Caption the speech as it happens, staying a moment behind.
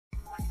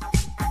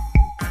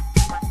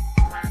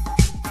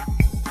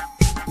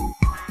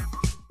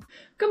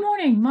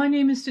morning, my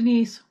name is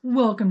Denise.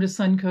 Welcome to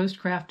Suncoast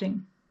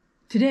Crafting.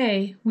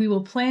 Today we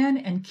will plan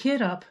and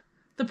kit up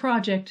the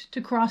project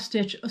to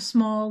cross-stitch a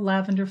small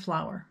lavender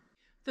flower.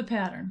 The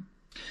pattern.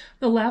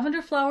 The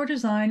lavender flower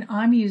design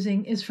I'm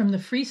using is from the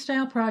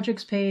Freestyle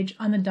Projects page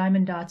on the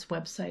Diamond Dotz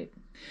website.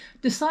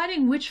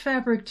 Deciding which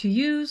fabric to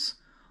use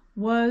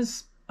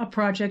was a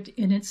project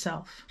in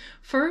itself.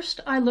 First,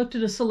 I looked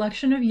at a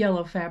selection of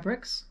yellow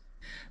fabrics.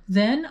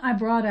 Then I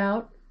brought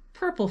out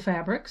purple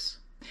fabrics.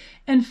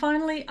 And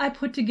finally, I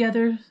put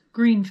together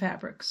green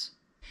fabrics.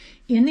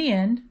 In the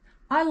end,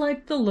 I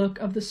liked the look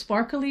of the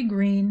sparkly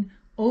green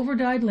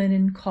overdyed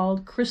linen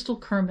called Crystal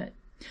Kermit.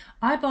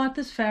 I bought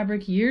this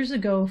fabric years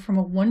ago from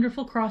a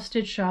wonderful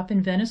cross-stitch shop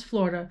in Venice,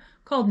 Florida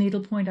called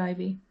Needlepoint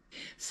Ivy.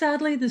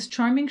 Sadly, this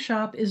charming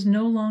shop is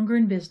no longer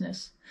in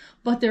business,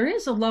 but there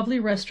is a lovely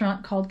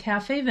restaurant called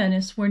Café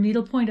Venice where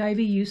Needlepoint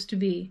Ivy used to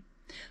be.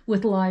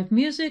 With live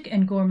music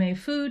and gourmet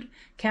food,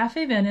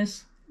 Café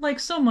Venice,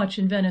 like so much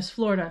in Venice,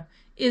 Florida,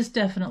 is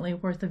definitely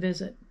worth a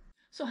visit.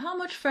 So how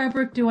much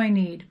fabric do I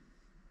need?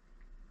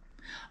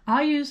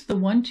 I used the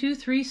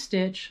 1-2-3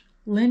 stitch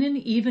linen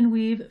even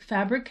weave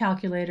fabric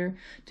calculator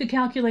to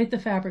calculate the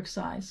fabric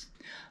size.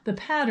 The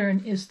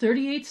pattern is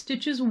 38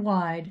 stitches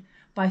wide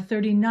by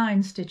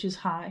 39 stitches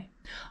high.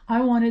 I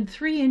wanted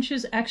 3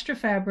 inches extra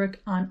fabric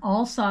on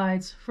all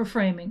sides for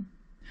framing.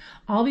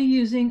 I'll be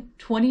using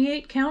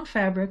 28 count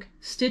fabric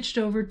stitched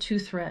over 2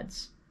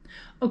 threads.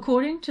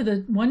 According to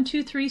the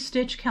 1-2-3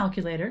 stitch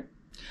calculator,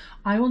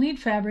 I will need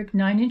fabric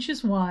 9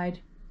 inches wide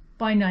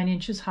by 9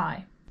 inches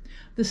high.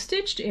 The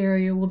stitched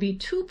area will be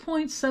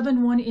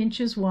 2.71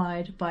 inches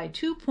wide by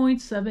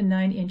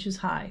 2.79 inches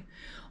high,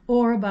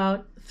 or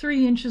about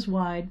 3 inches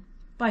wide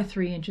by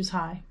 3 inches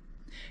high.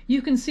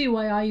 You can see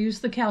why I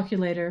use the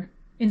calculator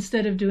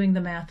instead of doing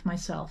the math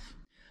myself.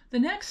 The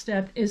next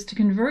step is to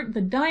convert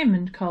the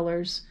diamond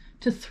colors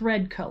to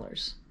thread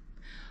colors.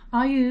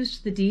 I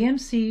used the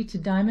DMC to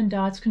Diamond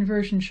Dotz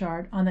Conversion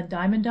Chart on the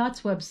Diamond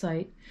Dotz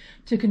website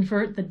to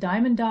convert the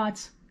Diamond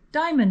Dotz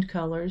diamond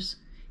colors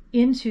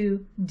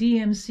into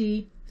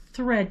DMC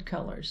thread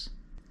colors.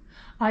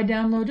 I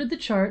downloaded the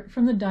chart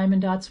from the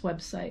Diamond Dotz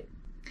website.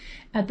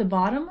 At the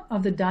bottom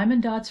of the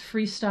Diamond Dotz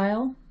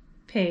Freestyle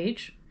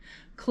page,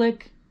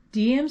 click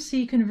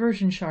DMC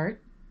Conversion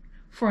Chart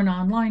for an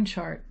online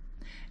chart.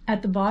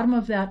 At the bottom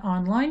of that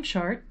online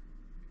chart,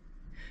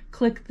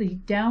 click the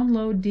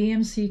Download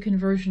DMC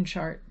Conversion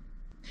Chart.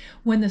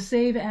 When the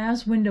Save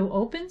As window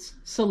opens,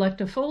 select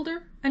a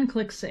folder and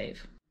click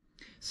Save.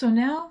 So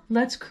now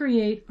let's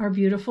create our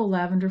beautiful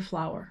lavender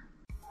flower.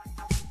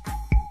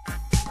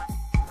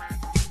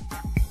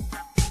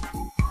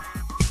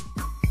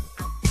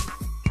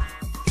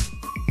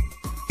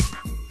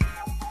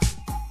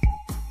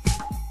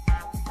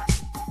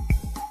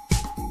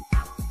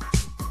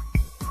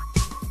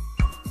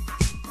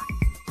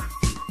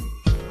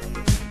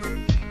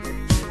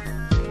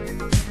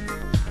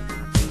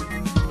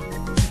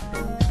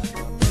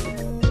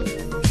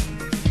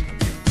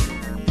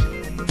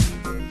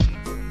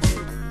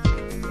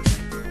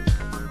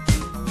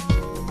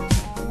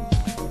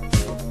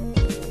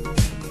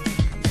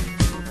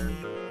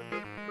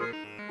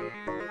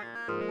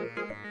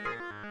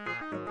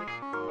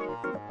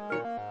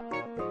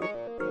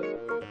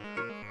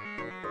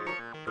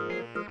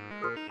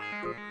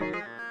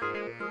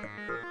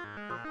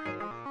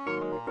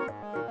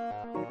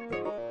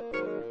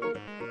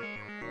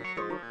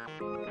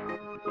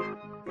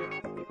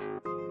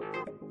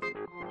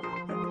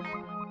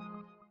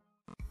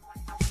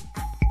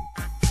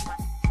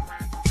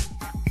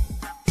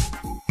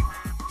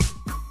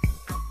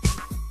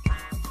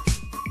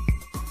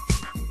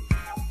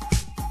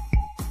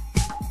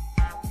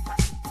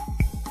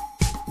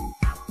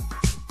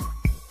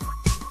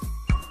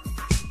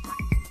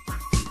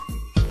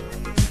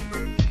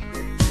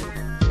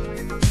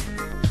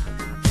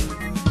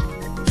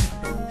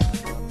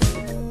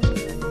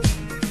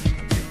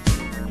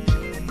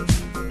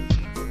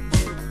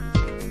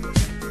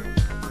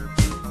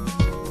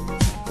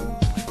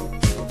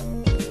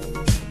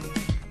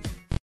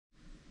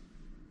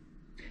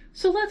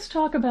 So let's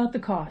talk about the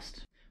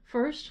cost.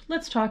 First,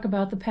 let's talk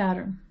about the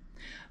pattern.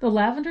 The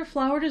lavender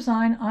flower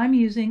design I'm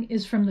using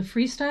is from the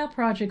Freestyle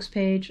Projects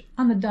page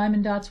on the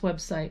Diamond Dotz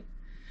website,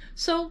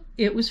 so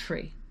it was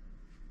free.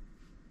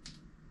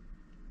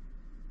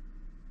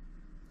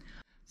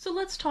 So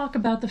let's talk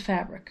about the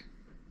fabric.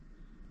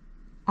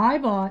 I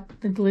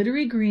bought the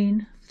glittery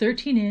green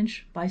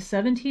 13-inch by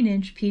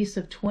 17-inch piece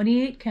of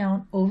 28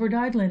 count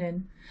overdyed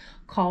linen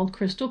called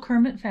Crystal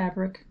Kermit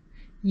fabric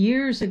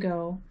years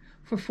ago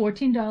for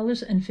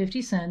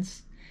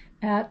 $14.50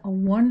 at a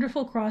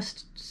wonderful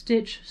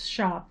cross-stitch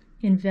shop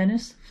in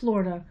Venice,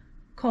 Florida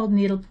called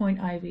Needlepoint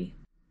Ivy.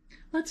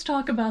 Let's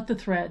talk about the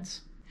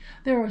threads.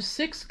 There are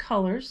 6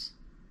 colors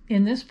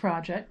in this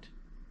project.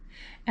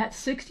 At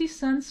 60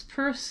 cents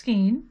per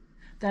skein,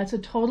 that's a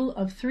total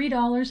of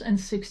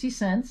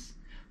 $3.60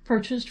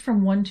 purchased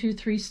from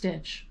 1-2-3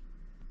 stitch.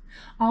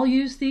 I'll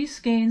use these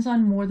skeins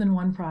on more than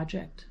one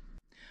project.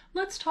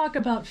 Let's talk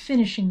about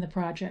finishing the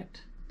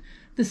project.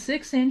 The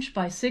 6-inch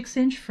by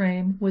 6-inch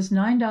frame was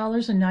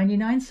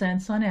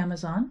 $9.99 on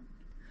Amazon.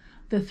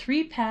 The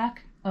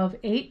 3-pack of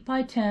 8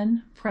 by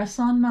 10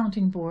 press-on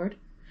mounting board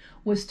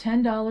was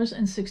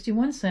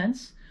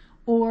 $10.61,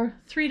 or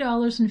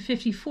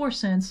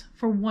 $3.54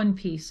 for one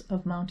piece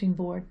of mounting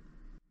board.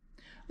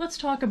 Let's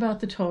talk about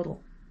the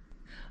total.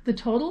 The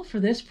total for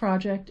this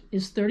project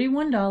is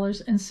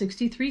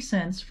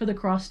 $31.63 for the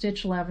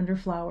cross-stitch lavender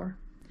flower.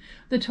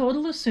 The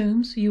total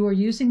assumes you are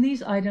using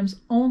these items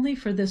only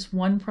for this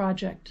one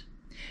project,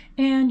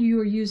 and you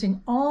are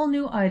using all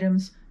new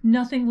items,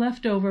 nothing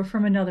left over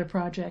from another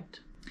project.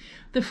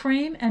 The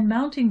frame and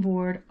mounting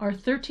board are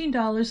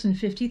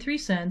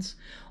 $13.53,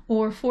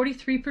 or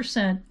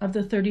 43% of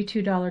the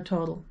 $32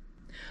 total.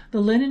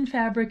 The linen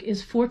fabric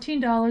is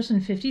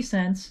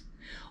 $14.50,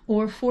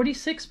 or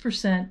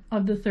 46%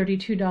 of the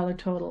 $32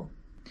 total.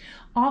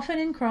 Often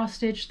in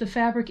cross-stitch, the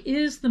fabric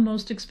is the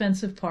most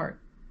expensive part.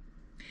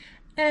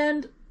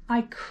 And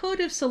I could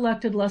have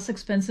selected less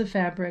expensive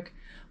fabric,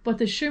 but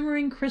the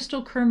shimmering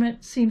crystal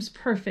kermit seems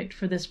perfect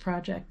for this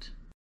project.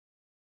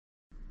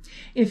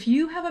 If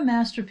you have a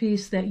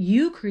masterpiece that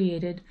you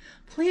created,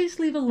 please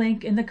leave a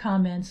link in the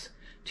comments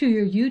to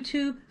your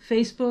YouTube,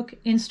 Facebook,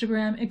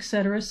 Instagram,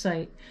 etc.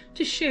 site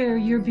to share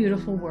your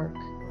beautiful work.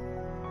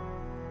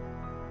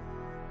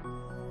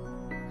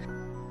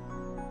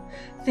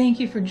 Thank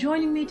you for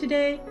joining me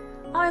today.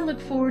 I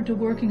look forward to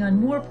working on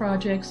more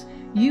projects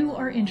you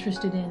are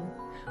interested in.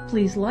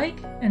 Please like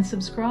and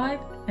subscribe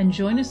and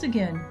join us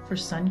again for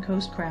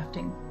Suncoast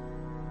Crafting.